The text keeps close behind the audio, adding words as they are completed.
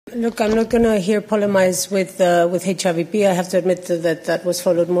Look, I'm not going to here polemize with HRVP. I have to admit that was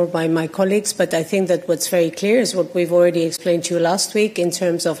followed more by my colleagues, but I think that what's very clear is what we've already explained to you last week in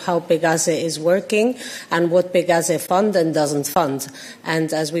terms of how Gaza is working and what Gaza funds and doesn't fund.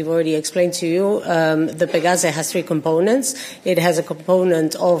 And as we've already explained to you, the Gaza has three components. It has a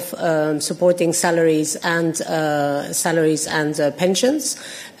component of supporting salaries and pensions.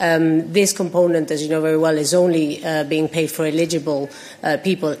 This component, as you know very well, is only being paid for eligible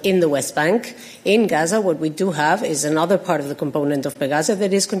people in the West Bank. In Gaza, what we do have is another part of the component of Gaza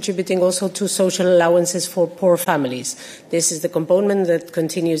that is contributing also to social allowances for poor families. This is the component that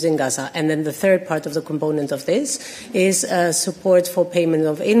continues in Gaza. And then the third part of the component of this is support for payment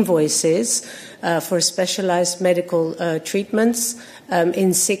of invoices for specialized medical treatments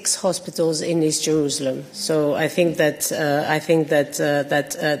in 6 hospitals in East Jerusalem. So I think that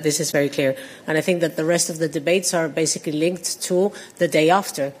this is very clear, and I think that the rest of the debates are basically linked to the day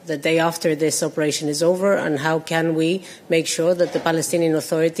after this operation is over, and how can we make sure that the Palestinian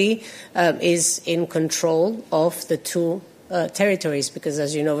Authority is in control of the two territories, because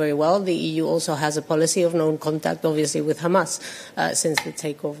as you know very well, the EU also has a policy of non-contact, obviously, with Hamas since the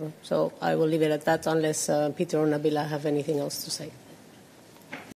takeover. So I will leave it at that unless Peter or Nabila have anything else to say.